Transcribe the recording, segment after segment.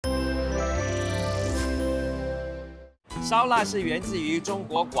烧腊是源自于中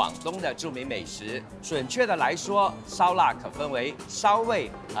国广东的著名美食。准确的来说，烧腊可分为烧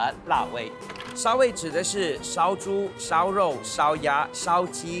味和腊味。烧味指的是烧猪、烧肉、烧鸭、烧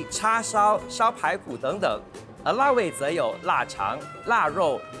鸡、叉烧、烧排骨等等，而腊味则有腊肠、腊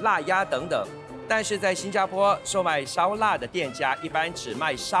肉、腊鸭等等。但是在新加坡，售卖烧腊的店家一般只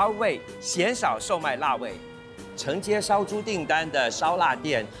卖烧味，鲜少售卖腊味。承接烧猪订单的烧腊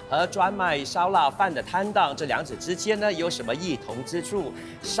店和专卖烧腊饭的摊档，这两者之间呢有什么异同之处？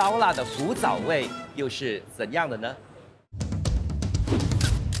烧腊的古早味又是怎样的呢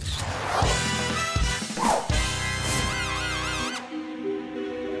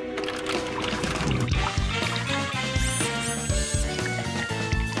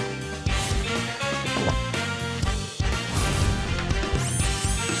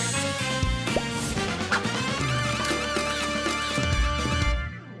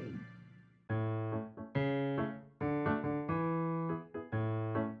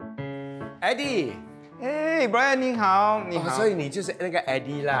？Eddie， 哎 ，Bryan 你好，你好。所以你就是那个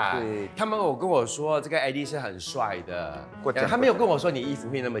Eddie 啦。对。他们跟我说，这个 Eddie 是很帅的。他没有跟我说你衣服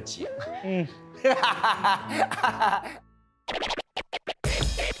会那么紧。嗯。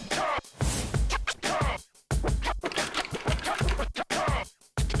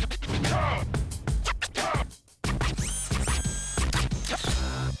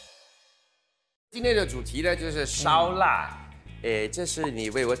今天的主题呢就是烧腊。这是你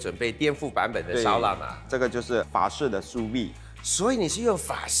为我准备颠覆版本的烧腊嘛？这个就是法式的酥味，所以你是用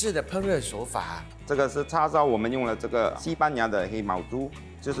法式的烹饪手法。这个是叉烧，我们用了这个西班牙的黑毛猪，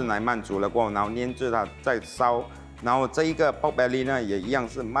就是来慢煮了过后，然后腌制它再烧。然后这一个 pork belly 呢也一样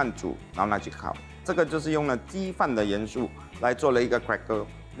是慢煮，然后拿去烤。这个就是用了鸡饭的元素来做了一个 cracker。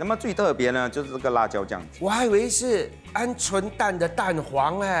那么最特别呢就是这个辣椒酱，我还以为是鹌鹑蛋的蛋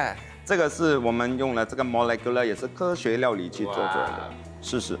黄哎。这个是我们用了这个 molecular， 也是科学料理去做的，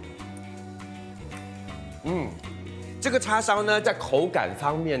试试。这个叉烧呢，在口感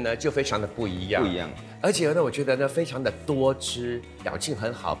方面呢，就非常的不一样。而且呢，我觉得呢，非常的多汁，咬劲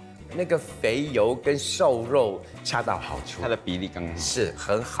很好，那个肥油跟瘦肉恰到好处，它的比例刚好，是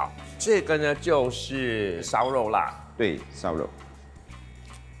很好。这个呢，就是烧肉啦。对，烧肉。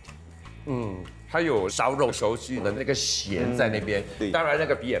它有烧肉熟悉的那个咸在那边，当然那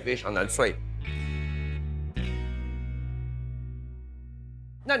个皮也非常的脆。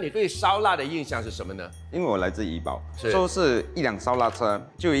那你对烧腊的印象是什么呢？因为我来自怡保，就是一辆烧腊车，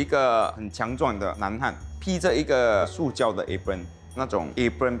就有一个很强壮的男汉，披着一个塑胶的 apron， 那种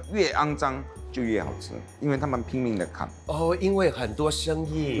apron 越肮脏就越好吃，因为他们拼命的砍。哦，因为很多生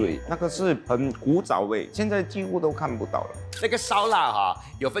意。对，那个是很古早味，现在几乎都看不到了。那个烧腊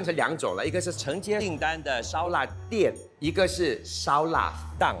有分成两种了，一个是承接订单的烧腊店，一个是烧腊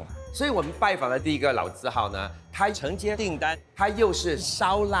档。所以我们拜访的第一个老字号呢，它承接订单，它又是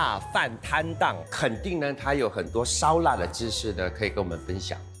烧腊饭摊档，肯定呢它有很多烧腊的知识呢，可以跟我们分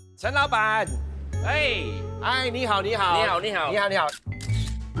享。陈老板，你好。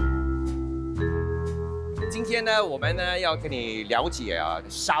今天呢，我们呢要跟你了解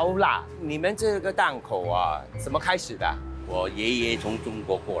烧腊。你们这个档口怎么开始的？我爷爷从中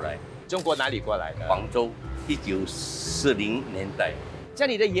国过来，中国哪里过来的？广州，1940年代。像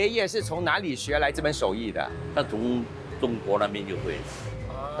你的爷爷是从哪里学来这门手艺的？他从中国那边就会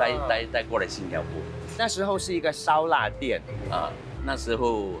了，带过来新加坡。那时候是一个烧腊店那时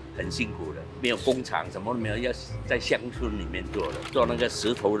候很辛苦的，没有工厂，什么都没有，要在乡村里面做那个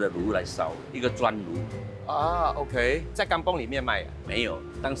石头的炉来烧，一个砖炉。OK， 在钢蹦里面卖没有，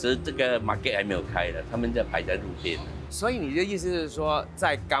当时这个 market 还没有开的，他们在摆在路边。所以你的意思是说，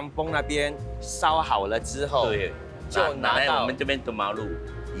在钢蹦那边烧好了之后，对，就拿来我们这边的马路。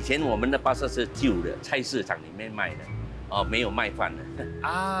以前我们的巴士是旧的，菜市场里面卖的，没有卖饭的。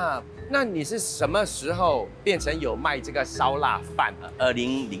那你是什么时候变成有卖这个烧腊饭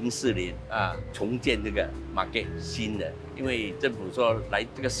？2004年重建这个 market 新的，因为政府说来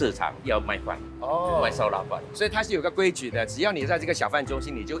这个市场要卖饭，卖烧腊饭，所以它是有个规矩的，只要你在这个小饭中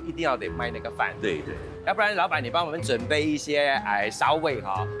心，你就一定要得卖那个饭。对，要不然老板你帮我们准备一些烧味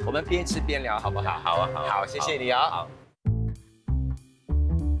我们边吃边聊好不好？好，谢谢你好。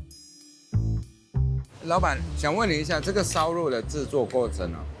老板想问你一下，这个烧肉的制作过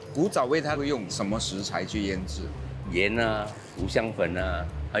程古早味它会用什么食材去腌制？盐五香粉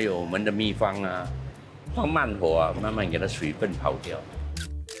还有我们的秘方放慢火慢慢给它水分跑掉。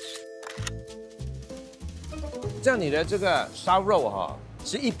这样你的这个烧肉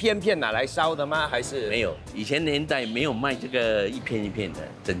是一片片拿来烧的吗？还是没有？以前年代没有卖这个一片一片的，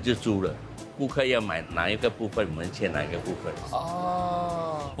整只猪了。顾客要买哪一个部分，我们切哪一个部分。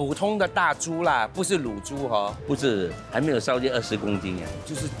哦，普通的大猪啦，不是卤猪哈，不是，还没有烧进20公斤呀，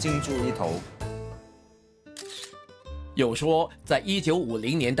就是金猪一头。有说，在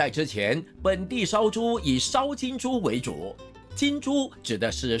1950年代之前，本地烧猪以烧金猪为主。金猪指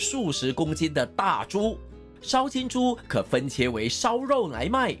的是数十公斤的大猪，烧金猪可分切为烧肉来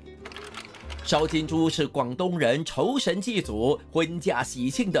卖。烧金猪是广东人酬神祭祖、婚嫁喜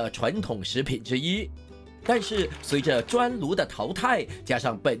庆的传统食品之一。但是随着砖炉的淘汰，加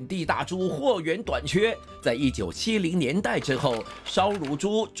上本地大猪货源短缺，在1970年代之后，烧卤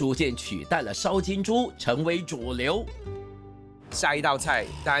猪逐渐取代了烧金猪，成为主流。下一道菜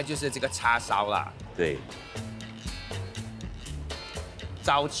当然就是这个叉烧啦。对，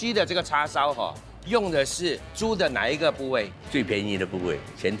早期的这个叉烧哈，用的是猪的哪一个部位？最便宜的部位，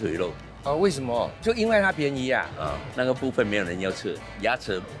前腿肉。哦，为什么？就因为它便宜啊。那个部分没有人要吃，牙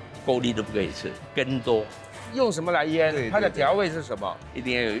齿够力都不可以吃，根多。用什么来腌？对，它的调味是什么？一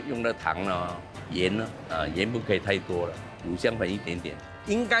定要有用的糖啊、盐啊，盐不可以太多了，五香粉一点点。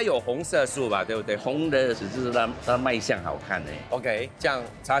应该有红色素吧，对不对？红的只是让它卖相好看呢。OK， 这样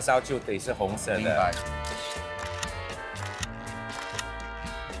叉烧就得是红色的。明白。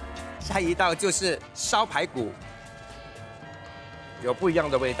下一道就是烧排骨，有不一样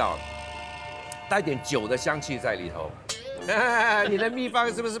的味道，带点酒的香气在里头。你的秘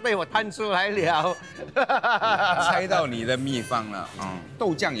方是不是被我探出来了？猜到你的秘方了。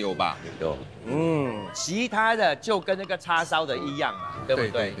豆酱有吧？有。其他的就跟那个叉烧的一样啊，对不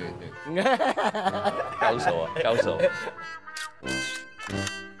对？对。高手啊，高手。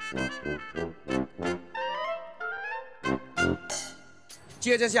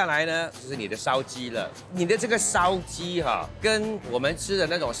接着下来呢，就是你的烧鸡了。你的这个烧鸡哈，跟我们吃的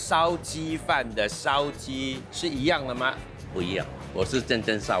那种烧鸡饭的烧鸡是一样的吗？不一样，我是真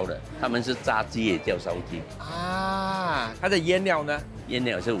正烧的，他们是炸鸡也叫烧鸡啊。它的腌料呢？腌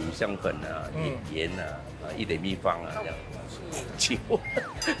料是五香粉啊、盐啊、一点秘方啊这样。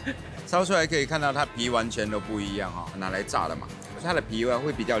烧出来可以看到它皮完全都不一样哈，拿来炸的嘛，它的皮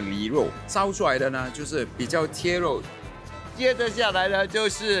会比较离肉，烧出来的呢就是比较贴肉。接着下来呢，就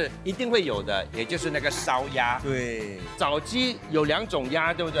是一定会有的，也就是那个烧鸭。对，早期有2种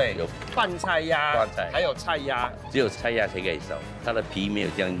鸭，对不对？有拌菜鸭，拌菜还有菜鸭。只有菜鸭才可以烧，它的皮没有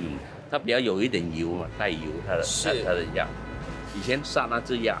这样硬，它比较有一点油嘛，带油它的鸭。以前杀那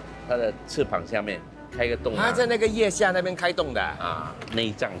只鸭，它的翅膀下面开个洞，它在那个腋下那边开洞的啊，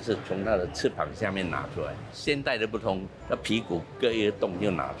内脏是从它的翅膀下面拿出来。现代的不同，那皮骨割一个洞就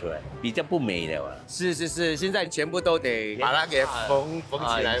拿出来，比较不美了啊。是，现在全部都得把它给缝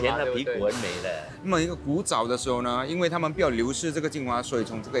起来嘛，以前的皮对不对？骨很美的。那么一个古早的时候呢，因为他们不要流失这个精华，所以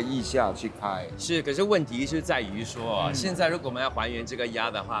从这个腋下去开。是，可是问题是在于说，现在如果我们要还原这个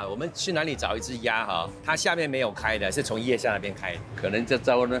鸭的话，我们去哪里找一只鸭哈？它下面没有开的，是从腋下那边开的。可能这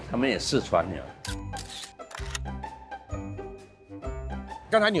招呢，他们也试传了。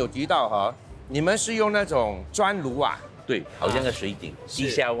刚才你有提到哈，你们是用那种砖炉啊？对，好像个水井，地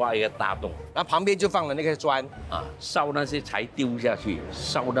下挖一个大洞，然后旁边就放了那个砖啊，烧那些柴丢下去，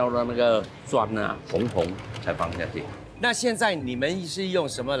烧到了那个砖啊红才放下去。那现在你们是用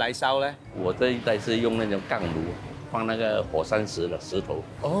什么来烧呢？我这一代是用那种钢炉，放那个火山石的石头，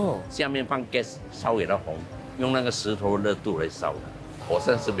下面放 gas 烧给它红，用那个石头热度来烧的。火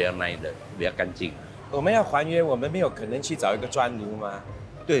山石比较耐热，比较干净。我们要还原，我们没有可能去找一个砖炉吗？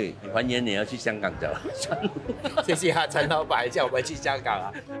对，还原你要去香港找砖炉。谢谢啊，陈老板叫我们去香港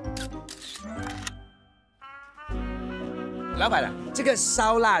啊。老板啊，这个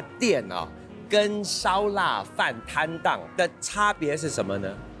烧腊店哦，跟烧腊饭摊档的差别是什么呢？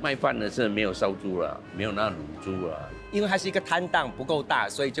卖饭的是没有烧猪了，没有那卤猪了，因为它是一个摊档不够大，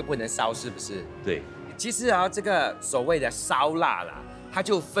所以就不能烧，是不是？对。其实啊，这个所谓的烧腊啦，它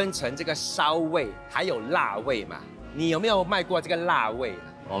就分成这个烧味还有辣味嘛。你有没有卖过这个辣味啊？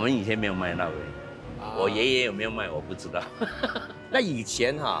我们以前没有卖辣味，我爷爷有没有卖我不知道。那以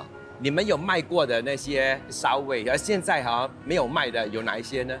前哈，你们有卖过的那些烧味，而现在哈没有卖的有哪一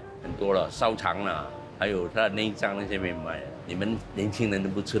些呢？很多了，烧肠啦，还有它的内脏那些没卖了。你们年轻人都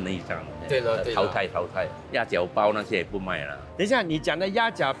不吃内脏了，对了，淘汰。鸭脚包那些也不卖了。等一下，你讲的鸭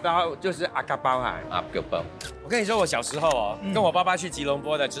脚包就是阿嘎包啊？阿脚包。我跟你说，我小时候哦，跟我爸爸去吉隆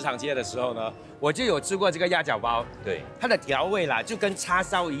坡的职场街的时候呢，我就有吃过这个鸭脚包。对，它的调味啦，就跟叉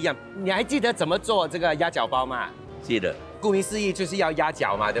烧一样。你还记得怎么做这个鸭脚包吗？记得。顾名思义，就是要鸭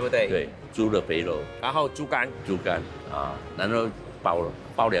脚嘛，对不对？对，猪的肥肉，然后猪肝啊，然后包了，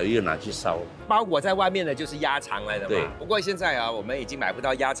包了又拿去烧。包裹在外面的就是鸭肠来的嘛。对。不过现在啊，我们已经买不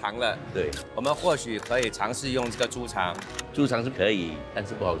到鸭肠了。对。我们或许可以尝试用这个猪肠。猪肠是可以，但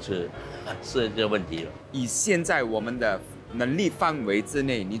是不好吃，是这个问题了。以现在我们的能力范围之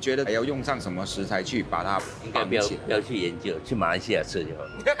内，你觉得还要用上什么食材去把它应该不要去研究，去马来西亚吃就好。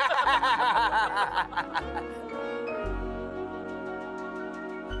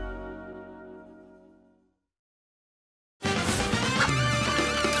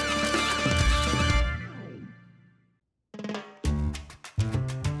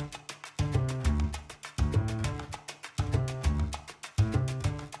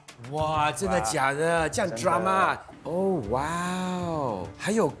哇，真的假的？这样 drama？ 哦，哇哦，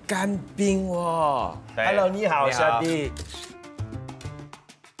还有干冰哦。Hello， 你好，小弟。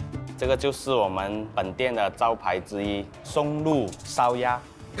这个就是我们本店的招牌之一——松露烧鸭。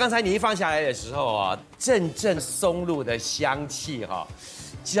刚才你一放下来的时候啊，阵阵松露的香气哈，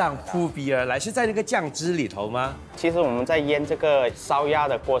这样扑鼻而来，是在那个酱汁里头吗？其实我们在腌这个烧鸭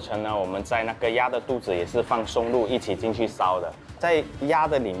的过程呢，我们在那个鸭的肚子也是放松露一起进去烧的。在鸭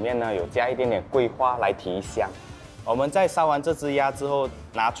的里面呢，有加一点点桂花来提香。我们在烧完这只鸭之后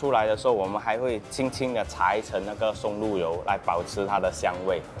拿出来的时候，我们还会轻轻的擦一层那个松露油，来保持它的香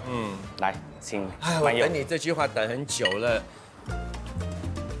味。来，请。哎，我等你这句话等很久了。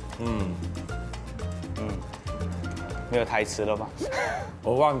没有台词了吧？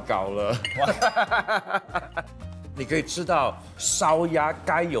我忘稿了。你可以吃到烧鸭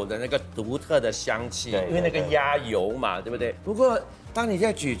该有的那个独特的香气，因为那个鸭油嘛，对不对？不过当你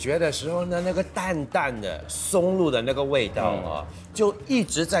在咀嚼的时候呢，那个淡淡的松露的那个味道啊，就一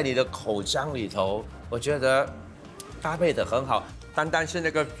直在你的口腔里头，我觉得搭配的很好。单单是那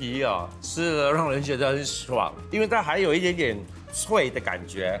个皮啊，吃了让人觉得很爽，因为它还有一点点脆的感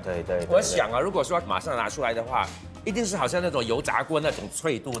觉。对。我想啊，如果说马上拿出来的话，一定是好像那种油炸过那种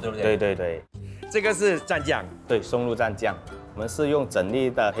脆度，对不对？对。这个是蘸酱，对，松露蘸酱。我们是用整粒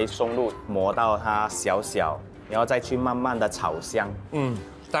的黑松露磨到它小小，然后再去慢慢的炒香。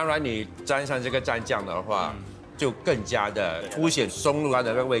当然你沾上这个蘸酱的话，就更加的凸显松露它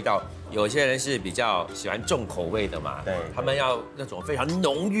的那个味道。有些人是比较喜欢重口味的嘛，对，他们要那种非常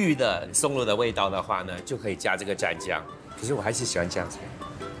浓郁的松露的味道的话呢，就可以加这个蘸酱。可是我还是喜欢这样子。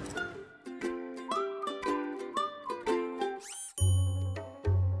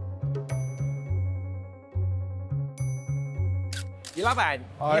李老板，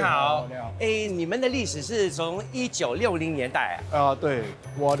你好。你好。哎，你们的历史是从1960年代啊？对，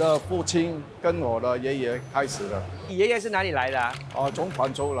我的父亲跟我的爷爷开始的。爷爷是哪里来的啊？从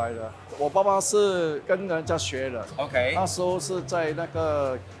广州来的。我爸爸是跟人家学的。OK。那时候是在那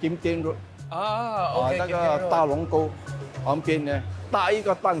个金店路，OK，那个大龙沟旁边呢，搭一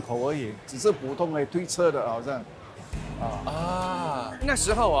个档口而已，只是普通的推车的，好像。那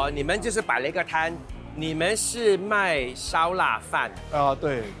时候啊，你们就是摆了一个摊。你们是卖烧腊饭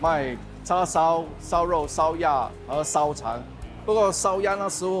对，卖叉烧、烧肉、烧鸭和烧肠。不过烧鸭那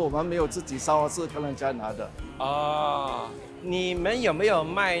时候我们没有自己烧，是跟人家拿的。你们有没有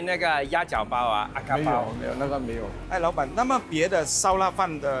卖那个鸭脚包啊？阿卡包？没有，那个没有。哎，老板，那么别的烧腊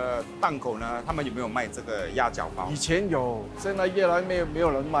饭的档口呢，他们有没有卖这个鸭脚包？以前有，现在越来没有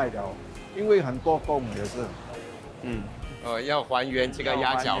人卖了，因为很多工也是。要还原这个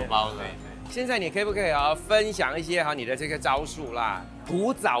鸭脚包了。现在你可不可以分享一些你的这个招数啦？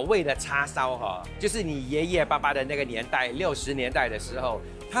古早味的叉烧就是你爷爷爸爸的那个年代，60年代的时候，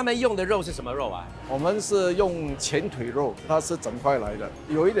他们用的肉是什么肉啊？我们是用前腿肉，它是整块来的，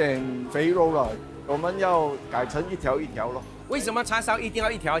有一点肥肉了，我们要改成一条一条咯。为什么叉烧一定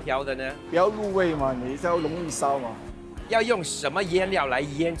要一条一条的呢？比较入味嘛，你要容易烧嘛。要用什么腌料来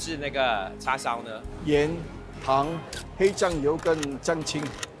腌制那个叉烧呢？盐、糖、黑酱油跟酱青。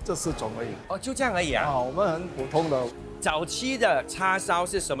这4种而已。就这样而已啊？我们很普通的。早期的叉烧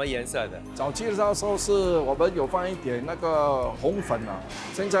是什么颜色的？早期的叉烧是我们有放一点那个红粉啊，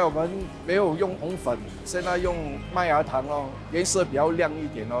现在我们没有用红粉，现在用麦芽糖咯，颜色比较亮一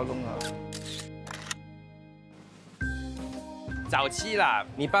点咯，弄啊。早期啦，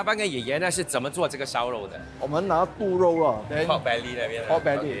你爸爸跟爷爷呢是怎么做这个烧肉的？我们拿肚肉啊，pork belly 那边。pork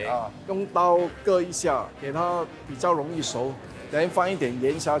belly 用刀割一下，给它比较容易熟。然后放一点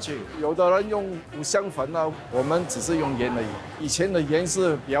盐下去，有的人用五香粉啊，我们只是用盐而已。以前的盐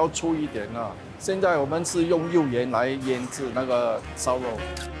是比较粗一点啊，现在我们是用幼盐来腌制那个烧肉。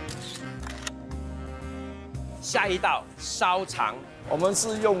下一道烧肠，我们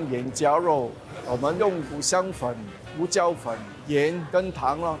是用眼夹肉，我们用五香粉、胡椒粉、盐跟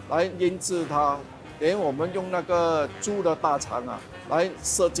糖来腌制它。然后我们用那个猪的大肠来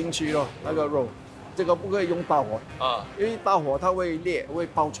射进去那个肉。这个不可以用大火啊，因为大火它会裂，会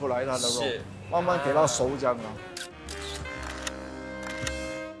爆出来它的肉。是，慢慢给它熟这样啊。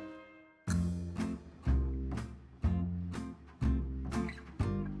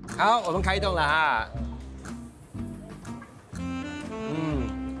好，我们开动了哈。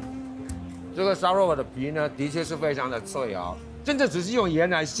这个烧肉的皮呢，的确是非常的脆哦。真的只是用盐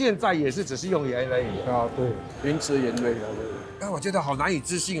来，现在也是只是用盐而已啊。对，原汁原味的。哎，我觉得好难以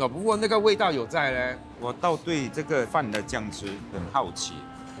置信哦。不过那个味道有在呢。我倒对这个饭的酱汁很好奇。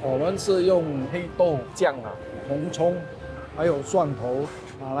我们是用黑豆酱啊、红葱，还有蒜头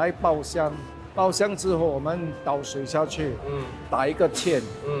拿来爆香。爆香之后，我们倒水下去，打一个芡，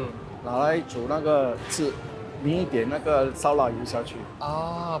拿来煮那个汁，淋一点那个烧腊油下去。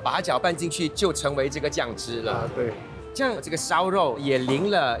哦，把它搅拌进去就成为这个酱汁了。啊，对。这样这个烧肉也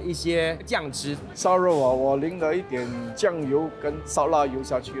淋了一些酱汁。烧肉啊，我淋了一点酱油跟烧腊油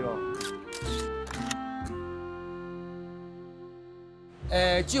下去了。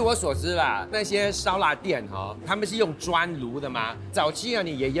据我所知啦，那些烧腊店哈，他们是用砖炉的吗？早期啊，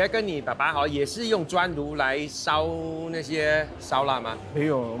你爷爷跟你爸爸好也是用砖炉来烧那些烧腊吗？没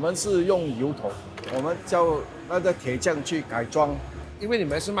有，我们是用油桶，我们叫那个铁匠去改装。因为你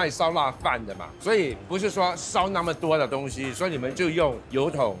们是卖烧腊饭的嘛，所以不是说烧那么多的东西，所以你们就用油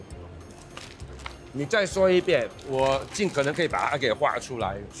桶。你再说一遍，我尽可能可以把它给画出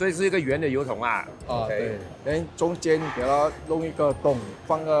来。所以是一个圆的油桶啊。啊，对。然后中间给它弄一个洞，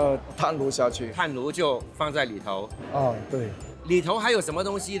放个炭炉下去。炭炉就放在里头。啊，对。里头还有什么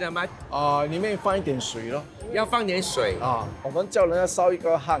东西的吗？啊，里面放一点水咯。要放点水啊。我们叫人家烧一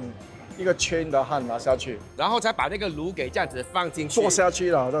个焊。一个圈的焊拿下去，然后再把那个炉给这样子放进去，做下去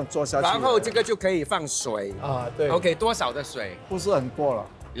了，这样做下去。然后这个就可以放水啊，对。OK， 多少的水？不是很多了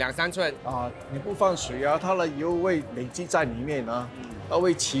，2、3寸啊。你不放水啊，它的油会累积在里面啊，它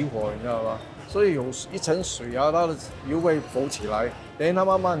会起火，你知道吗？所以有一层水啊，它的油会浮起来，等它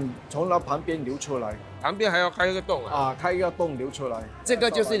慢慢从它旁边流出来。旁边还要开一个洞啊！啊，开一个洞流出来。这个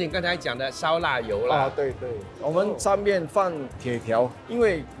就是你刚才讲的烧腊油啦。啊，对对。我们上面放铁条，因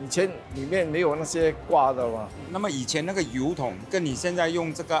为以前里面没有那些挂的嘛。那么以前那个油桶跟你现在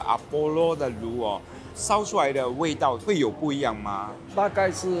用这个阿波罗的炉哦，烧出来的味道会有不一样吗？大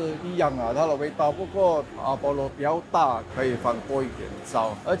概是一样啊，它的味道。不过阿波罗比较大，可以放多一点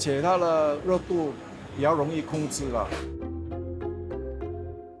烧，而且它的热度比较容易控制了。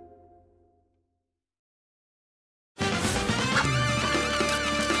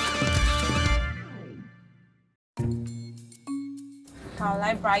好，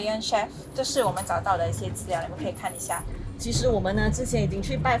来 Bryan Chef， 这是我们找到的一些资料，你们可以看一下。其实我们呢，之前已经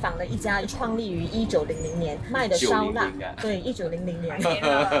去拜访了一家创立于1900年卖的烧腊，对，1900年。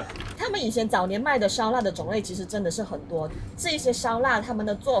他们以前早年卖的烧腊的种类其实真的是很多，这些烧腊他们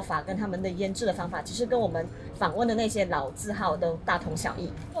的做法跟他们的腌制的方法，其实跟我们访问的那些老字号都大同小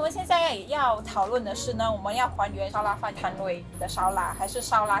异。我们现在要讨论的是呢，我们要还原烧腊饭摊位的烧腊，还是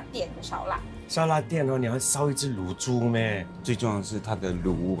烧腊店的烧腊？烧腊店哦，你要烧一只卤猪咩？最重要的是它的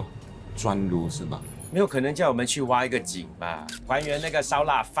炉，砖炉是吧？没有可能叫我们去挖一个井吧，还原那个烧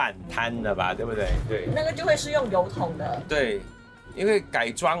腊饭摊的吧，对不对？对，那个就会是用油桶的。对，因为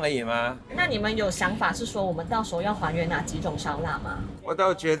改装而已嘛。那你们有想法是说我们到时候要还原哪几种烧腊吗？我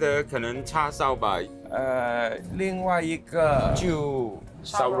倒觉得可能叉烧吧，另外一个就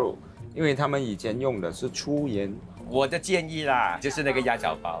烧肉，因为他们以前用的是粗盐。我的建议啦，就是那个鸭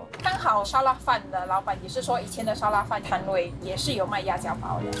脚包。刚好烧腊饭的老板也是说，以前的烧腊饭摊位也是有卖鸭脚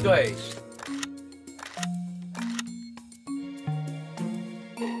包的。对。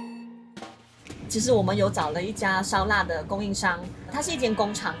其实我们有找了一家烧腊的供应商，它是一间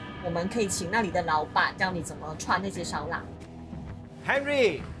工厂，我们可以请那里的老板教你怎么串那些烧腊。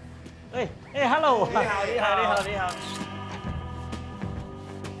Henry， Hello， 你好。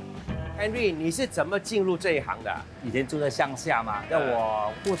Henry， 你是怎么进入这一行的？以前住在乡下嘛，那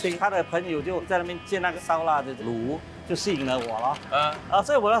我父亲他的朋友就在那边建那个烧腊的炉，就吸引了我了。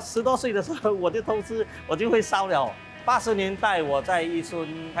所以我到10多岁的时候，我就投资，我就会烧了。80年代我在义顺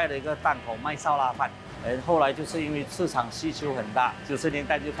开了一个档口卖烧腊饭，后来就是因为市场需求很大，90年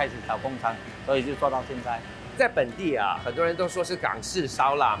代就开始找工厂，所以就做到现在。在本地啊，很多人都说是港式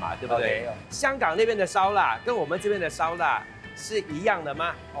烧腊嘛，对不对？香港那边的烧腊跟我们这边的烧腊是一样的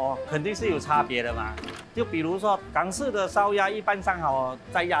吗？肯定是有差别的嘛。就比如说港式的烧鸭，一般上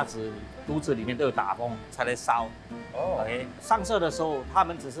在鸭子肚子里面都有打风才来烧。OK， 上色的时候他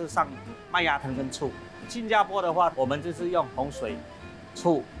们只是上麦芽糖跟醋。新加坡的话，我们就是用红水、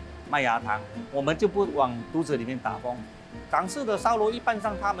醋、麦芽糖，我们就不往肚子里面打风。港式的烧炉一般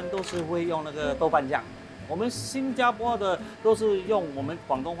上他们都是会用那个豆瓣酱，我们新加坡的都是用我们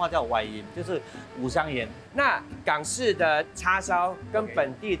广东话叫崴盐，就是五香盐。那港式的叉烧跟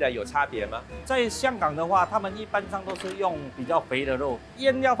本地的有差别吗？在香港的话，他们一般上都是用比较肥的肉，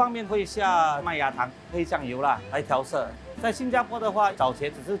腌料方面会下麦芽糖、配酱油啦来调色。在新加坡的话，早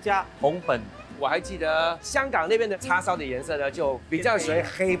前只是加红粉。我还记得香港那边的叉烧的颜色呢，就比较属于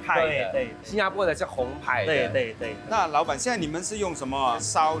黑派的，对，新加坡的是红派的，对。那老板，现在你们是用什么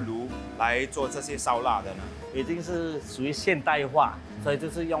烧炉来做这些烧腊的呢？已经是属于现代化，所以就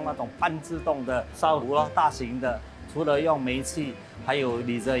是用那种半自动的烧炉咯，大型的。除了用煤气，还有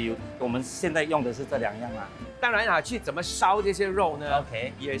里热油，我们现在用的是这2样啊。当然啊，去怎么烧这些肉呢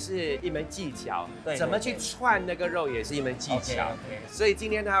 ？OK， 也是一门技巧。对，怎么去串那个肉也是一门技巧。OK， 所以今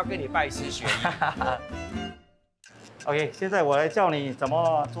天他要跟你拜师学艺。OK， 现在我来教你怎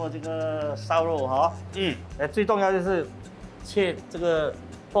么做这个烧肉哈。最重要就是切这个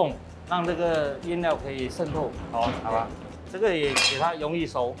缝，让这个腌料可以渗透，好吧？这个也给它容易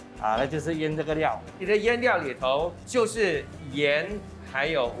熟啊，那就是腌这个料。你的腌料里头就是盐还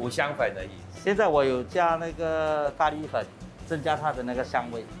有五香粉而已。现在我有加那个咖喱粉，增加它的那个香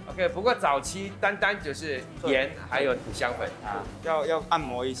味。OK， 不过早期单就是盐还有五香粉啊，要按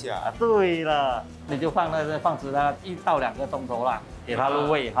摩一下啊。对了，你就放置它1到2个钟头啦，给它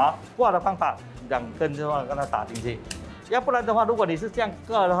入味哈。挂的方法2根的话，让它打进去。要不然的话，如果你是这样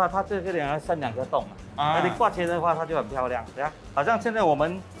挂的话，它这个要剩2个洞嘛。那你挂起来的话，它就很漂亮，对啊。好像现在我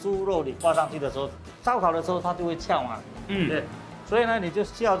们猪肉你挂上去的时候，烧烤的时候它就会翘嘛。对。所以呢，你就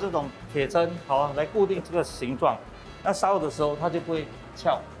需要这种铁针，好来固定这个形状。那烧的时候它就不会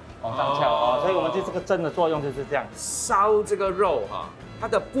翘，往上翘啊。所以我们这个针的作用就是这样。烧这个肉哈，它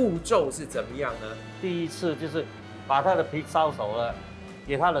的步骤是怎么样呢？第一次就是把它的皮烧熟了，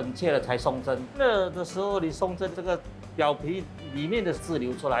给它冷却了才松针。热的时候你松针，这个表皮里面的汁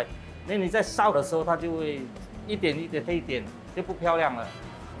流出来，那你在烧的时候它就会一点一点黑点，就不漂亮了。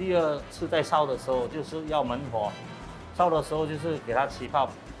第2次在烧的时候就是要猛火。烧的时候就是给它起泡，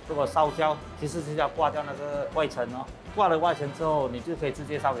如果烧焦，其实是要挂掉那个外层哦。挂了外层之后，你就可以直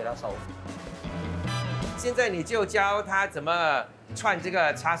接烧给它熟。现在你就教他怎么串这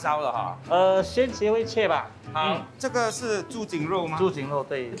个叉烧了哈。先学会切吧。好，这个是猪颈肉吗？猪颈肉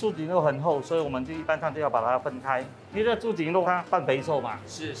对，猪颈肉很厚，所以我们就一般上就要把它分开。因为猪颈肉它半肥瘦嘛，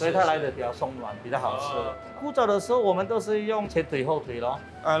所以它来的比较松软，比较好吃。古早的时候我们都是用前腿后腿咯。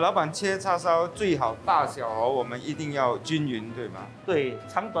老板切叉烧最好大小我们一定要均匀，对吗？对，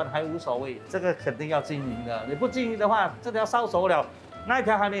长短还无所谓，这个肯定要均匀的。你不均匀的话，这条烧熟了。那一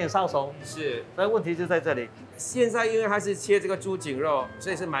条还没有烧熟，是，所以问题就在这里。现在因为它是切这个猪颈肉，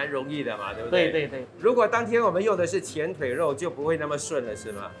所以是蛮容易的嘛，对不对？对。如果当天我们用的是前腿肉，就不会那么顺了，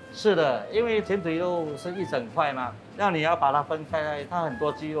是吗？是的，因为前腿肉是一整块嘛，让你要把它分开来，它很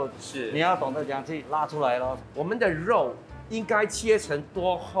多肌肉，是，你要懂得怎样去拉出来咯。我们的肉应该切成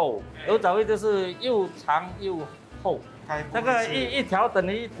多厚？有早味就是又长又厚，这个一条等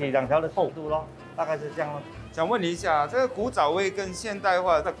于1体2条的厚度咯，大概是这样咯。想问你一下，这个古早味跟现代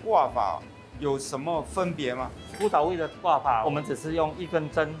化的挂法有什么分别吗？古早味的挂法，我们只是用1根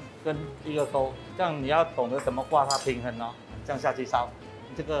针跟1个钩，这样你要懂得怎么挂它平衡哦，这样下去烧，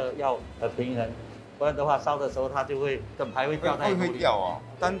这个要平衡，不然的话烧的时候它就会整排会掉在会掉哦。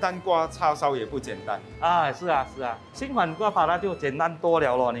单挂叉烧也不简单啊，是啊，新款挂法它就简单多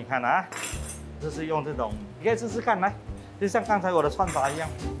了咯，你看啊，就是用这种，你可以试试看来，就像刚才我的串法一样。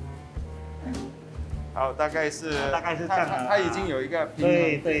好，大概是这样的。它已经有一个平衡。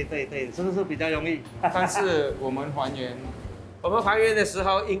对，是不是比较容易？但是我们还原的时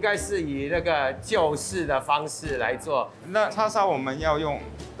候，应该是以那个旧式的方式来做。那叉烧我们要用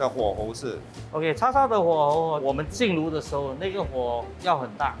的火候是 ？OK， 叉烧的火候，我们进炉的时候，那个火要很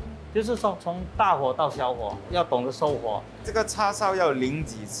大。就是说，从大火到小火，要懂得收火。这个叉烧要淋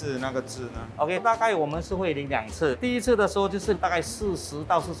几次那个汁呢 ？OK， 大概我们是会淋2次。第一次的时候就是大概40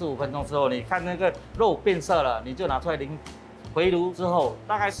到45分钟之后，你看那个肉变色了，你就拿出来淋。回炉之后，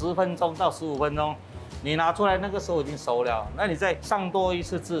大概10分钟到15分钟，你拿出来那个时候已经熟了，那你再上多1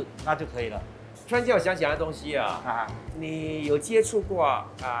次汁，那就可以了。突然间我想起来的东西啊，你有接触过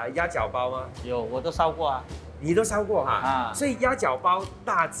鸭脚包吗？有，我都烧过啊。你都烧过哈，所以鸭脚包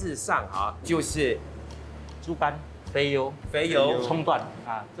大致上就是猪肝、肥油、葱段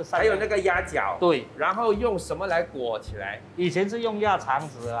啊，这3个还有那个鸭脚，对，然后用什么来裹起来？以前是用鸭肠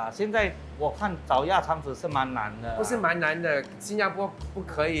子啊，现在我看找鸭肠子是蛮难的，不是蛮难的，新加坡不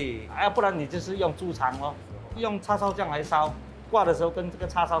可以，不然你就是用猪肠咯，用叉烧酱来烧，挂的时候跟这个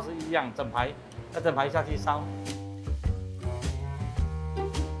叉烧是一样，整排下去烧。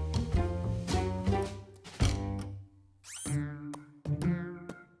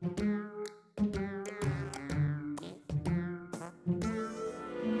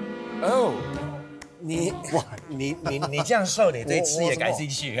哦，你这样瘦，你对吃也感兴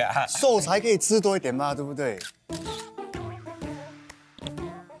趣啊？瘦才可以吃多一点嘛，对不对？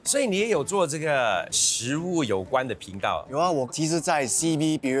所以你也有做这个食物有关的频道？有啊，我其实，在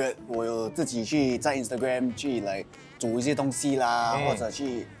CB period， 我有自己去在 Instagram 去来煮一些东西啦，或者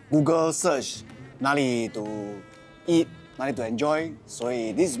去 Google search 哪里 to eat， 哪里 to enjoy。所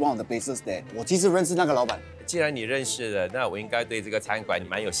以 this is one of the places that 我其实认识那个老板。既然你认识了，那我应该对这个餐馆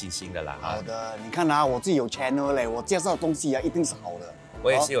蛮有信心的啦。好的，你看啊，我自己有 channel 嘞，我介绍的东西啊一定是好的。我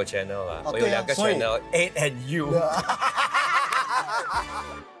也是有 channel 啊，我有2个 channel，8 and You。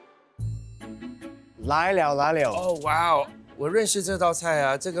来了。哦，哇哦！我认识这道菜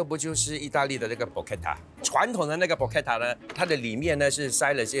啊，这个不就是意大利的那个 porchetta？ 传统的那个 porchetta 呢，它的里面呢是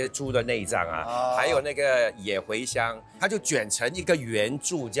塞了些猪的内脏啊，还有那个野茴香，它就卷成一个圆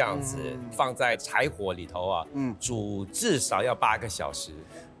柱这样子，放在柴火里头啊，煮至少要8个小时。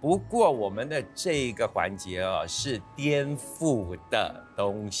不过我们的这个环节啊是颠覆的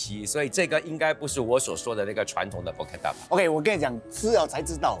东西，所以这个应该不是我所说的那个传统的 porchetta 吧 OK， 我跟你讲，吃了才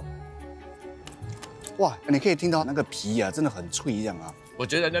知道。哇，你可以听到那个皮啊，真的很脆一样啊。我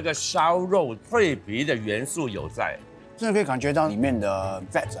觉得那个烧肉脆皮的元素有在，真的可以感觉到里面的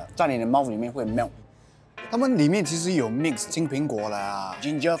fat 啊，在你的 mouth 里面会 melt。他们里面其实有 mix 青苹果啦、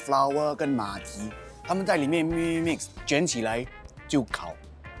ginger flower 跟马蹄，他们在里面 mix 卷起来就烤。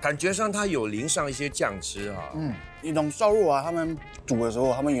感觉上它有淋上一些酱汁哈。一种烧肉啊，他们煮的时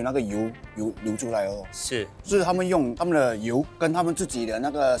候，他们有那个油流出来哦。是他们用他们的油跟他们自己的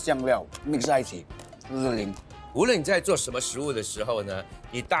那个香料 mix 在一起。无论你在做什么食物的时候呢，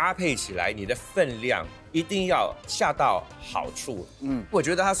你搭配起来，你的分量一定要恰到好处。我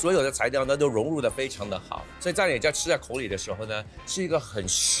觉得它所有的材料呢都融入的非常的好，所以在你在吃在口里的时候呢，是一个很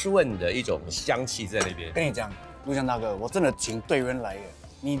顺的一种香气在那边。跟你讲，陆江大哥，我真的请对人来了，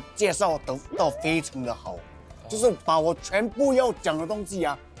你介绍得到非常的好，就是把我全部要讲的东西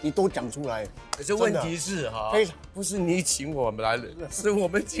啊，你都讲出来。可是问题是哈，非常不是你请我们来的，是我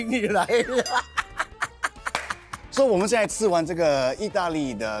们请你来的。所以我们现在吃完这个意大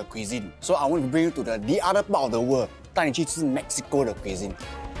利的 cuisine， so I want to bring you to the other part of the world， 带你去吃 Mexico 的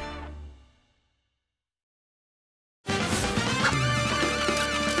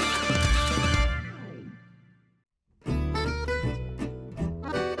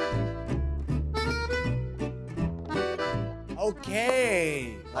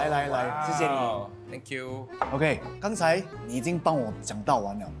来，谢谢你 ，Thank you。OK， 刚才你已经帮我讲到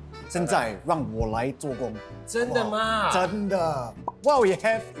完了。现在让我来做工，真的吗？真的。What we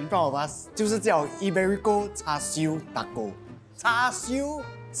have in front of us 就是叫 Iberico 叉烧 taco。叉烧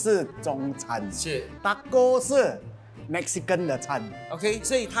是中餐，是 taco 是 Mexican 的餐。OK，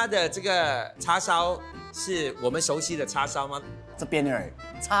 所以它的这个叉烧是我们熟悉的叉烧吗？这边的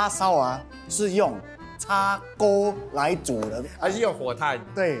叉烧啊是用叉锅来煮的，还是用火炭？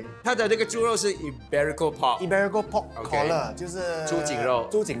对，它的那个猪肉是 Iberico pork collar， 就是猪颈肉。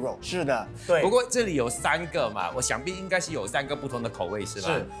猪颈肉，是的，对。不过这里有3个嘛，我想必应该是有3个不同的口味，是吧？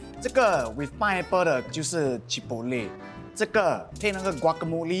是，这个 with pineapple 的就是 chipotle， 这个配那个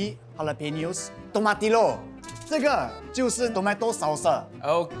guacamole、jalapenos、tomatillo， 这个就是 tomato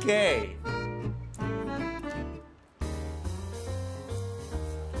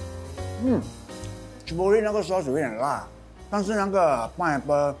salsa。OK。chipotle 那个sauce有点辣，但是那个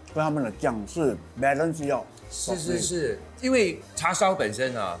pineapple 跟他们的酱是 balance 要。是，因为叉烧本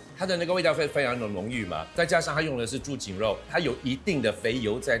身啊，它的那个味道非常的浓郁嘛，再加上它用的是猪颈肉，它有一定的肥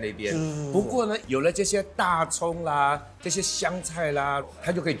油在那边。不过呢，有了这些大葱啦，这些香菜啦，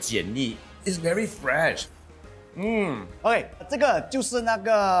它就可以减腻。It's very fresh。OK， 这个就是那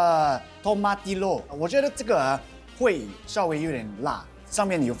个 tomatillo， 我觉得这个会稍微有点辣。上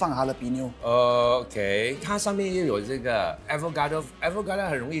面有放jalapeno。OK， 它上面又有这个 avocado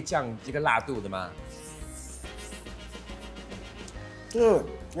很容易降这个辣度的嘛。就是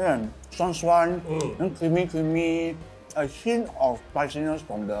有点酸，很 creamy，a hint of spiciness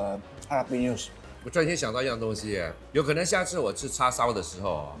from the jalapenos。我突然间想到一样东西，有可能下次我吃叉烧的时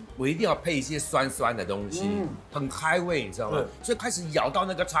候，我一定要配一些酸的东西，很开胃，你知道吗？所以开始咬到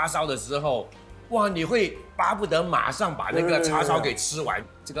那个叉烧的时候。哇，你会巴不得马上把那个叉烧给吃完。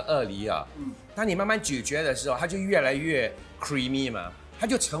这个鳄梨啊，当你慢慢咀嚼的时候，它就越来越 creamy 嘛，它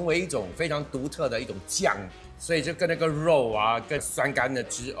就成为一种非常独特的一种酱，所以就跟那个肉啊，跟酸甘的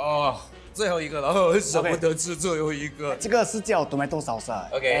汁哦。最后一个了，舍不得吃最后一个。这个是叫 tomato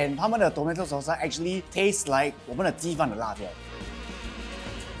salsa。OK， 他们的 tomato salsa actually tastes like 我们的鸡饭的辣椒。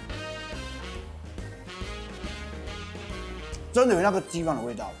真的有那个鸡饭的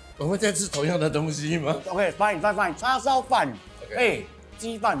味道。我们在吃同样的东西吗 ？OK， fine， 叉烧饭。哎，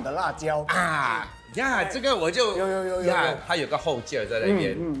鸡蛋的辣椒啊呀，这个我就有呀，它有个后劲在那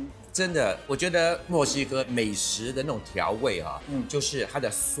边。真的，我觉得墨西哥美食的那种调味啊，就是它的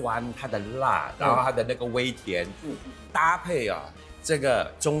酸、它的辣，然后它的那个微甜，搭配啊这个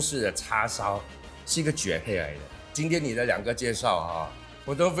中式的叉烧，是一个绝配来的。今天你的2个介绍啊，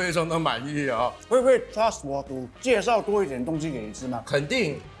我都非常的满意啊。会不会 trust 我多介绍多一点东西给你吃吗？肯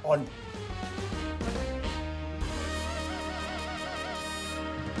定。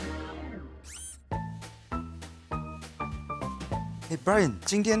哎，Bryan，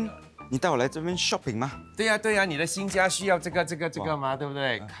 今天你带我来这边 shopping 吗？对呀，你的新家需要这个吗？对不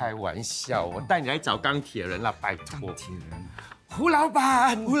对？开玩笑，我带你来找钢铁人了，拜托。钢铁人，胡老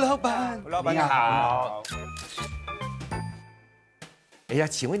板你好。哎呀，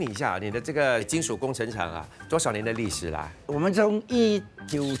请问你一下，你的这个金属工程厂啊，多少年的历史啦？我们从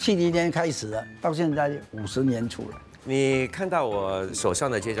1970年开始的，到现在50年出了。你看到我手上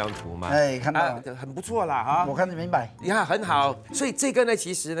的这张图吗？哎，看到，很不错啦哈。我看得明白。呀，很好。所以这个呢，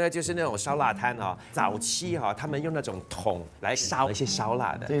其实呢，就是那种烧腊摊哦。早期哈，他们用那种桶来烧一些烧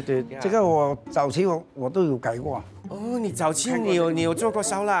腊的。对，这个我早期我都有改过。哦，你早期你有做过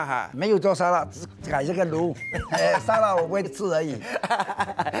烧腊哈？没有做烧腊，只改这个炉。烧腊我会吃而已。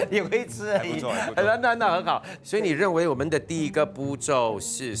你会吃而已。那很好。所以你认为我们的第一个步骤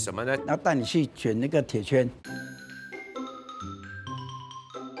是什么呢？要带你去卷那个铁圈。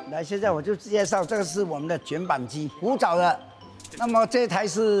来，现在我就介绍，这个是我们的卷板机，古早的。那么这台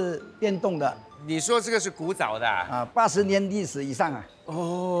是电动的。你说这个是古早的啊？80年历史以上啊。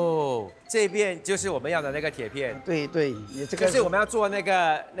哦，这边就是我们要的那个铁片。对，你这个就是我们要做那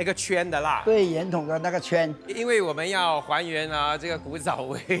个圈的啦。对，圆筒的那个圈。因为我们要还原啊这个古早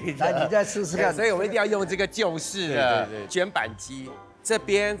味的。来，你再试试看。所以我们一定要用这个旧式的卷板机。这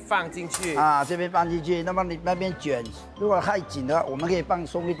边放进去啊，这边放进去，那么你那边卷，如果太紧的话，我们可以放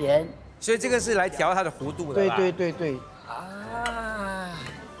松一点。所以这个是来调它的弧度的。对。啊，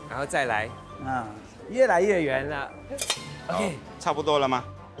然后再来啊，越来越圆了。OK， 差不多了吗？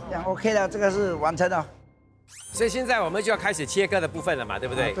这样 OK 了，这个是完成了。所以现在我们就要开始切割的部分了嘛，对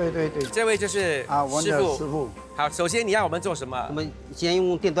不对？对。这位就是师傅。好，首先你要我们做什么？我们先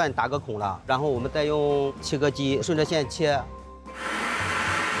用电钻打个孔了，然后我们再用切割机顺着线切。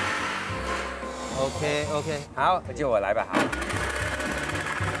OK， 好，就我来吧。好。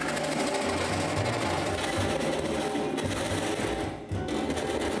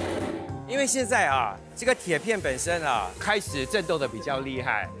因为现在啊，这个铁片本身啊开始震动的比较厉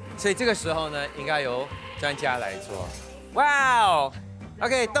害，所以这个时候呢，应该由专家来做。哇哦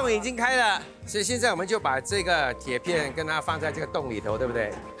 ，OK， 洞已经开了，所以现在我们就把这个铁片跟它放在这个洞里头，对不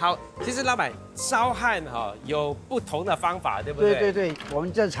对？好，其实老板烧焊哈有不同的方法，对不对？对，我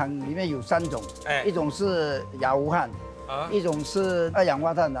们这厂里面有3种，一种是亚无焊，一种是2氧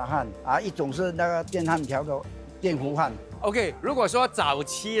化碳的焊啊，一种是那个电焊条的电弧焊。OK， 如果说早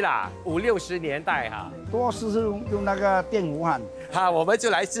期啦，50、60年代哈，多是用那个电弧焊。好，我们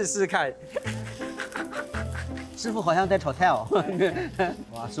就来试试看。师傅好像在炒菜哦，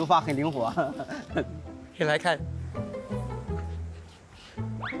哇，手法很灵活。可以来看。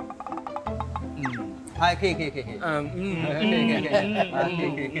哎，可以。可以。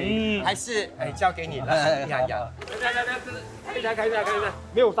还是交给你了。来，看一下，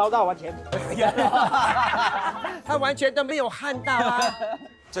没有烧到完全。他完全都没有焊到啊。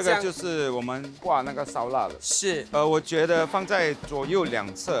这个就是我们挂那个烧腊的。是。我觉得放在左右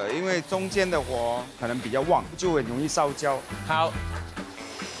2侧，因为中间的火可能比较旺，就很容易烧焦。好。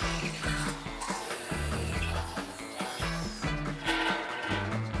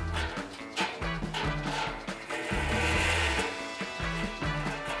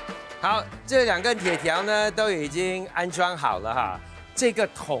好，这2根铁条呢都已经安装好了哈。这个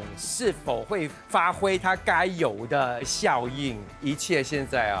桶是否会发挥它该有的效应？一切现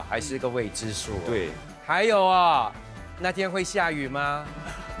在啊还是个未知数。对。还有啊，那天会下雨吗？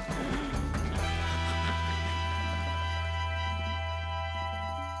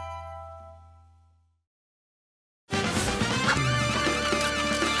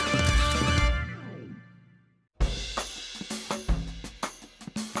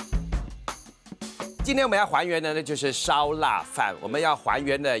今天我们要还原的呢，就是烧腊饭。我们要还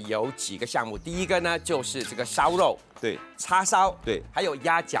原的有几个项目，第一个呢就是这个烧肉，对，叉烧，对，还有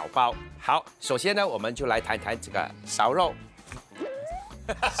鸭脚包。好，首先呢，我们就来谈谈这个烧肉。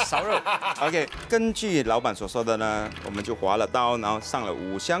烧肉。OK， 根据老板所说的呢，我们就划了刀，然后上了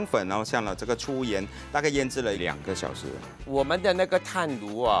五香粉，然后上了这个粗盐，大概腌制了2个小时。我们的那个炭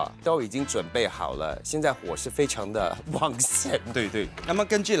炉啊，都已经准备好了，现在火是非常的旺盛。对对。那么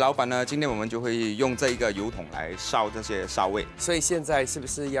根据老板呢，今天我们就会用这一个油桶来烧这些烧味。所以现在是不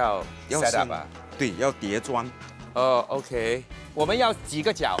是要 set up 啊？对，要叠砖。哦 ，OK。我们要几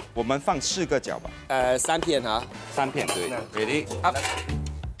个角？我们放4个角吧。3片哈。3片，对。Ready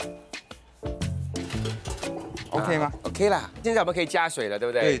up。OK 吗 ？OK 啦。现在我们可以加水了，对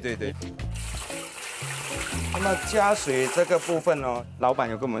不对？对对对。那么加水这个部分呢，老板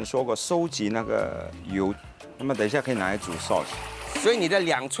有跟我们说过，收集那个油，那么等一下可以拿来煮 sauce。所以你的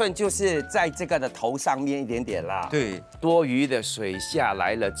2寸就是在这个的头上面一点点啦。对，多余的水下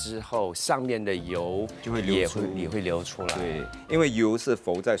来了之后，上面的油就会流出，也会流出来。对，因为油是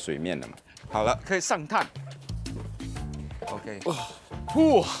浮在水面的嘛。好了，可以上炭。OK。哇。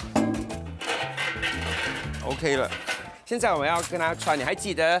OK 了。现在我们要跟他穿，你还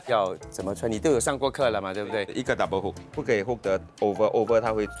记得要怎么穿？你都有上过课了嘛，对不对？一个 double hook， 不可以 hook 的 over，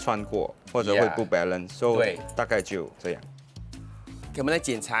 它会穿过或者会不 balance， 所以大概就这样。给我们来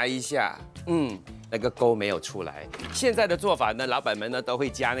检查一下，那个钩没有出来。现在的做法呢，老板们呢都会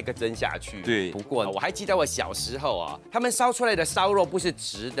加那个针下去。对。不过我还记得我小时候啊，他们烧出来的烧肉不是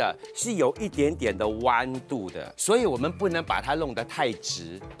直的，是有一点点的弯度的，所以我们不能把它弄得太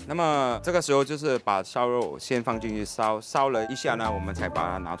直。那么这个时候就是把烧肉先放进去烧，烧了一下呢，我们才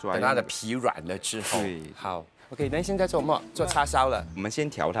把它拿出来。等它的皮软了之后。对。好。OK， 那现在做什么？做叉烧了。我们先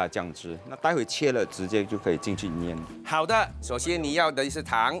调它的酱汁，那待会切了直接就可以进去腌。好的，首先你要的是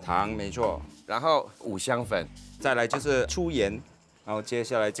糖，糖没错，然后五香粉，再来就是粗盐，然后接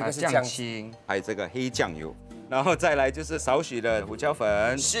下来这个是酱青，还有这个黑酱油，然后再来就是少许的胡椒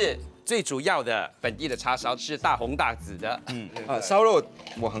粉。是最主要的本地的叉烧是大红大紫的。烧肉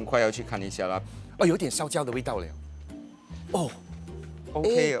我很快要去看一下了。哦，有点烧焦的味道了。哦。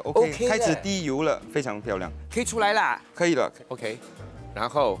OK， 开始滴油了，非常漂亮，可以出来啦，可以了 ，OK， 然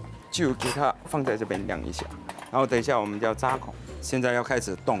后就给它放在这边晾一下，然后等一下我们就要扎孔，现在要开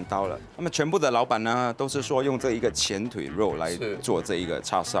始动刀了。那么全部的老板呢，都是说用这一个前腿肉来做这一个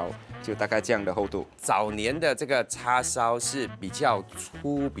叉烧，就大概这样的厚度。早年的这个叉烧是比较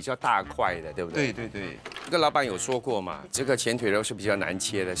粗、比较大块的，对不对？对对对。这个老板有说过嘛，这个前腿肉是比较难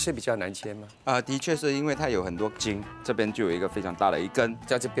切的，是比较难切吗？的确是因为它有很多筋，这边就有一个非常大的一根，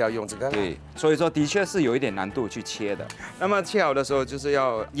这样就不要用这个。对，所以说的确是有一点难度去切的。那么切好的时候就是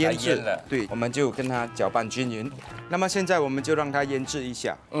要腌制了，对，我们就跟它搅拌均匀。那么现在我们就让它腌制一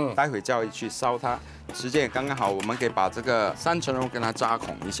下，待会再去烧它。时间也刚刚好，我们可以把这个3层肉跟它扎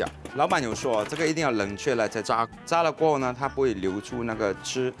孔一下。老板有说，这个一定要冷却了再扎，扎了过后呢，它不会流出那个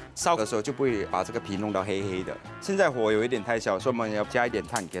汁，烧的时候就不会把这个皮弄到黑黑的。现在火有一点太小，所以我们要加一点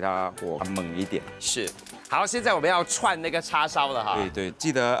炭，给它火猛一点。是，好，现在我们要串那个叉烧了哈。对对，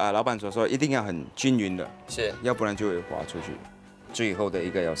记得老板所说一定要很均匀的，是，要不然就会滑出去。最后的一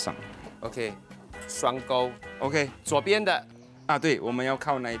个要上 ，OK， 双钩 ，OK， 左边的对，我们要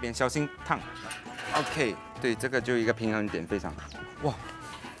靠那一边，小心烫。OK， 对，这个就一个平衡点非常好。哇，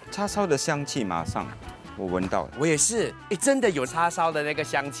叉烧的香气马上我闻到了，我也是，真的有叉烧的那个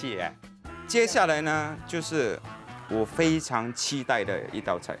香气哎。接下来呢，就是我非常期待的一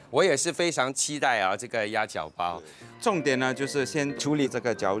道菜。我也是非常期待啊，这个鸭脚包。重点呢，就是先处理这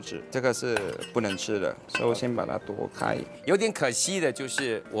个脚趾，这个是不能吃的，所以我先把它剁开。有点可惜的就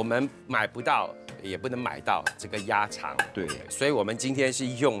是我们买不到，也不能买到这个鸭肠。对，所以我们今天是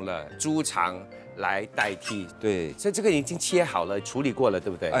用了猪肠来代替。对，所以这个已经切好了，处理过了，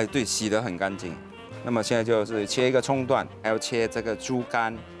对不对？对，洗得很干净。那么现在就是切一个葱段，还要切这个猪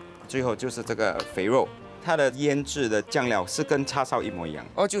肝，最后就是这个肥肉。它的腌制的酱料是跟叉烧一模一样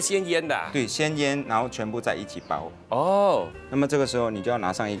哦，就先腌的。对，先腌，然后全部在一起包。哦，那么这个时候你就要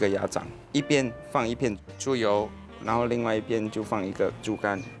拿上一个鸭掌，一边放一片猪油，然后另外一边就放一个猪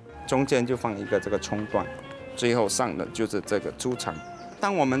肝，中间就放一个这个葱段，最后上的就是这个猪肠。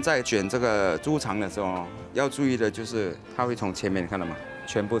当我们在卷这个猪肠的时候，要注意的就是它会从前面看到吗？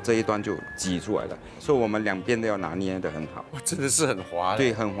全部这一端就挤出来了，所以我们两边都要拿捏得很好。哇，真的是很滑。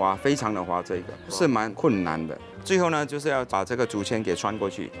对，很滑，非常的滑，这个是蛮困难的。最后呢，就是要把这个竹签给穿过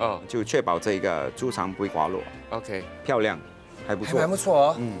去，就确保这个猪肠不会滑落。OK， 漂亮，还不错，还蛮不错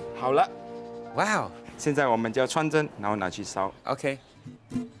哦。好了，哇哦，现在我们就要穿针，然后拿去烧。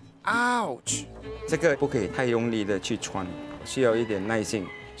OK，Ouch， 这个不可以太用力的去穿，需要一点耐性。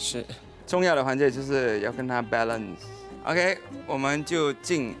是，重要的环节就是要跟它 balance。OK， 我们就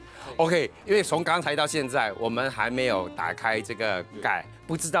进 OK， 因为从刚才到现在，我们还没有打开这个盖，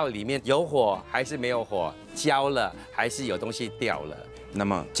不知道里面有火还是没有火，焦了还是有东西掉了。那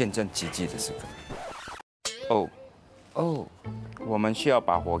么见证奇迹的时刻。我们需要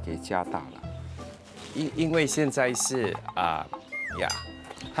把火给加大了，因为现在是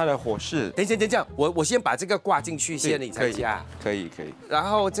它的火势。等一下，我先把这个挂进去先，你才加。可以。然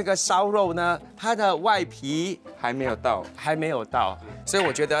后这个烧肉呢，它的外皮还没有到，所以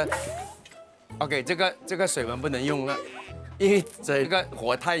我觉得 ，OK， 这个水我们不能用了，因为这个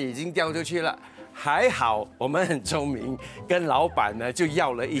火炭已经掉出去了。还好我们很聪明，跟老板呢就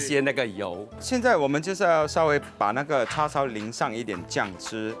要了一些那个油。现在我们就是要稍微把那个叉烧淋上一点酱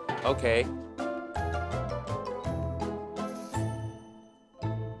汁。OK。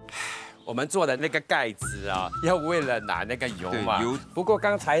我们做的那个盖子啊，要为了拿那个油嘛。油。不过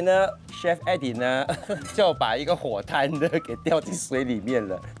刚才呢 ，Chef Eddie 呢就把一个火炭呢给掉进水里面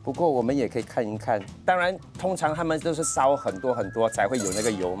了。不过我们也可以看一看。当然，通常他们都是烧很多才会有那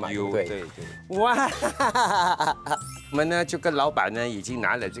个油嘛。对。哇！我们呢就跟老板呢已经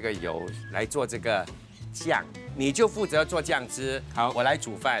拿了这个油来做这个酱，你就负责做酱汁，好，我来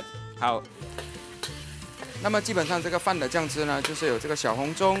煮饭。好。那么基本上这个饭的酱汁呢，就是有这个小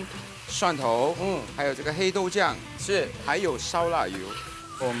红中。蒜头，还有这个黑豆酱，是，还有烧腊油，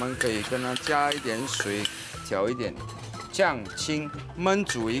我们可以跟它加一点水，调一点酱青，焖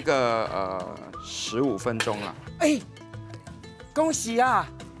煮一个15分钟了。哎，恭喜啊！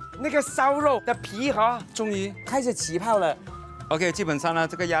那个烧肉的皮终于开始起泡了。OK， 基本上呢，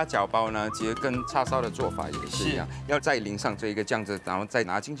这个鸭脚包呢，其实跟叉烧的做法也是一样，要再淋上这一个酱汁，然后再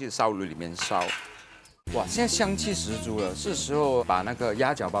拿进去烧炉里面烧。哇，现在香气十足了，是时候把那个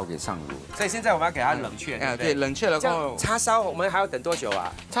鸭脚包给上炉。所以现在我们要给它冷却，对，冷却了过后，叉烧我们还要等多久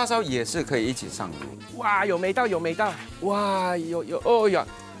啊？叉烧也是可以一起上炉。哇，有味道，哇，哦呀，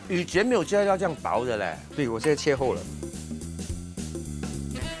以前没有知道要这样薄的嘞。对，我现在切厚了。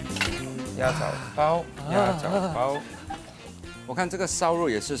鸭脚包，我看这个烧肉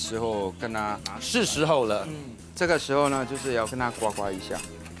也是时候跟它，是时候了。这个时候呢，就是要跟它刮刮一下。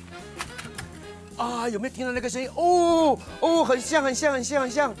啊，有没有听到那个声音？很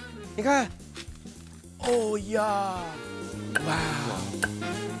像，你看，哦呀，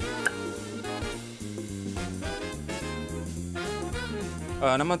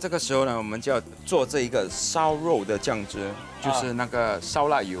哇！那么这个时候呢，我们就要做这一个烧肉的酱汁，就是那个烧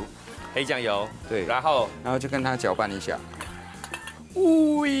腊油、黑酱油，对，然后就跟它搅拌一下。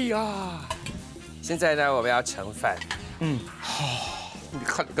呀！现在呢，我们要盛饭。你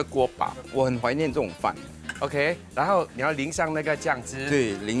看那个锅巴，我很怀念这种饭。OK， 然后你要淋上那个酱汁。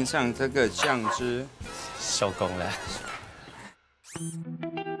对，淋上这个酱汁，收工了。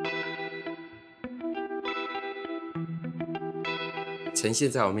呈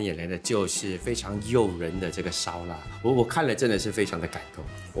现在我们眼前的就是非常诱人的这个烧腊，我看了真的是非常的感动。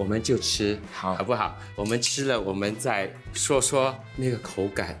我们就吃，好不好？我们吃了，我们再说那个口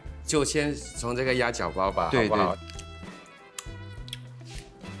感。就先从这个鸭脚包吧，好不好？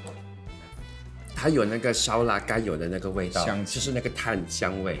它有那个烧腊该有的那个味道，就是那个炭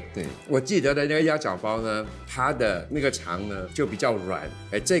香味。对，我记得的那个鸭脚包呢，它的那个肠呢就比较软，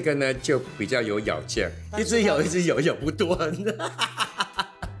这个呢就比较有咬劲，一直咬不断。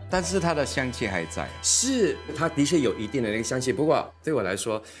但是它的香气还在，是它的确有一定的那个香气。不过对我来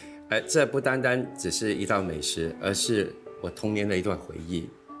说，这不单单只是一道美食，而是我童年的一段回忆。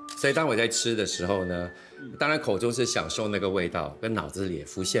所以当我在吃的时候呢，当然口中是享受那个味道，跟脑子里也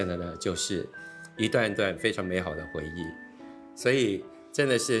浮现的呢，就是一段一段非常美好的回忆。所以真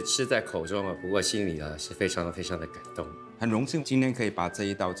的是吃在口中啊，不过心里啊是非常的感动。很荣幸今天可以把这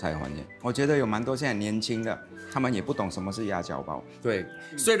一道菜还原。我觉得有蛮多现在年轻的，他们也不懂什么是鸭脚包。对，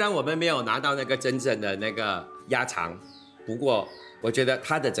虽然我们没有拿到那个真正的那个鸭肠，不过我觉得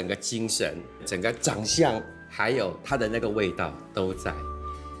它的整个精神、整个长相，还有它的那个味道都在。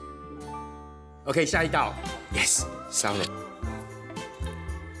OK， 下一道 ，Yes， 烧了。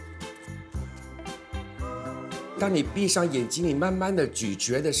当你闭上眼睛，你慢慢的咀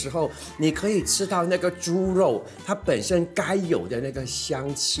嚼的时候，你可以吃到那个猪肉它本身该有的那个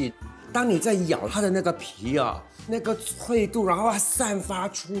香气。当你在咬它的那个皮啊，那个脆度，然后它散发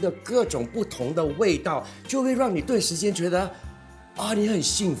出的各种不同的味道，就会让你顿时间觉得，你很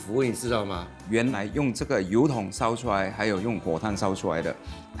幸福，你知道吗？原来用这个油桶烧出来，还有用火炭烧出来的，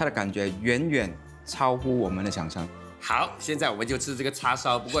它的感觉远远超乎我们的想象。好，现在我们就吃这个叉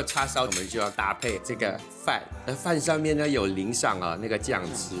烧，不过叉烧我们就要搭配这个饭，而饭上面呢有淋上那个酱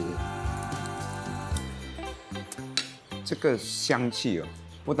汁。这个香气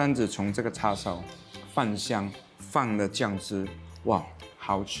不单只从这个叉烧、饭香、饭的酱汁，哇，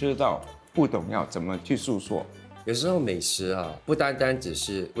好吃到不懂要怎么去诉说。有时候美食啊，不单单只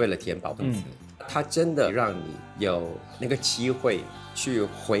是为了填饱肚子，它真的让你有那个机会去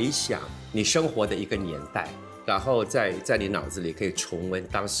回想你生活的一个年代，然后在你脑子里可以重温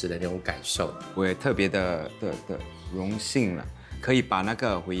当时的那种感受。我也特别的荣幸了，可以把那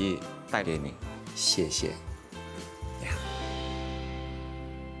个回忆带给你。谢谢。